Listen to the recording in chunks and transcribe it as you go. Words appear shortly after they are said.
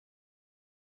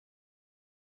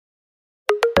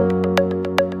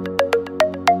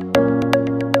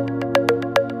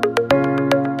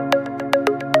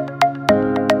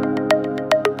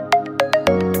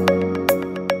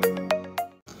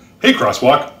Hey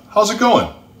Crosswalk, how's it going?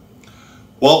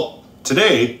 Well,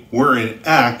 today we're in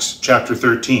Acts chapter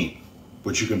 13,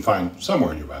 which you can find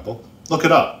somewhere in your Bible. Look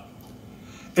it up.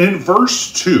 And in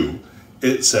verse 2,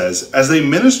 it says, "As they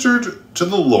ministered to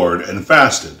the Lord and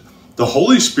fasted, the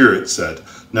Holy Spirit said,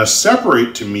 'Now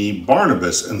separate to me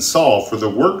Barnabas and Saul for the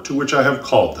work to which I have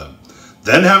called them.'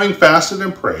 Then having fasted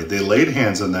and prayed, they laid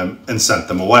hands on them and sent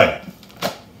them away."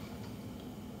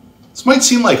 This might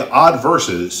seem like odd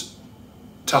verses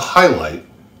to highlight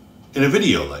in a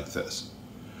video like this.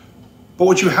 But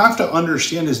what you have to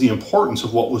understand is the importance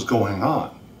of what was going on.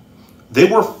 They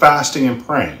were fasting and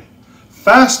praying.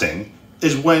 Fasting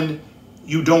is when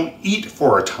you don't eat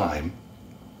for a time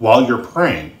while you're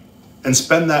praying and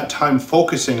spend that time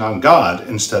focusing on God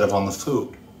instead of on the food.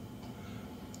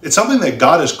 It's something that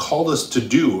God has called us to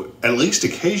do at least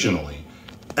occasionally,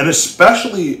 and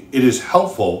especially it is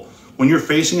helpful when you're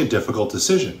facing a difficult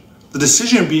decision. The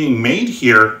decision being made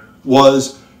here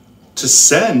was to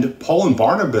send Paul and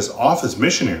Barnabas off as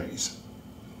missionaries.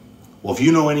 Well, if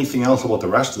you know anything else about the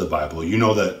rest of the Bible, you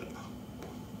know that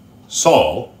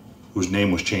Saul, whose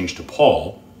name was changed to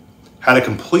Paul, had a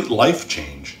complete life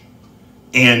change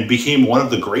and became one of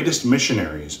the greatest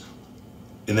missionaries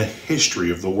in the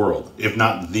history of the world, if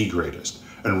not the greatest,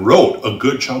 and wrote a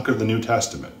good chunk of the New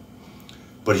Testament.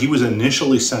 But he was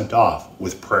initially sent off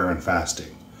with prayer and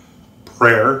fasting.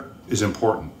 Prayer is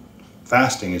important.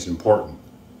 Fasting is important.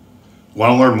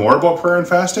 Want to learn more about prayer and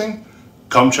fasting?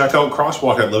 Come check out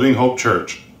Crosswalk at Living Hope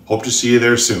Church. Hope to see you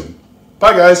there soon.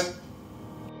 Bye, guys.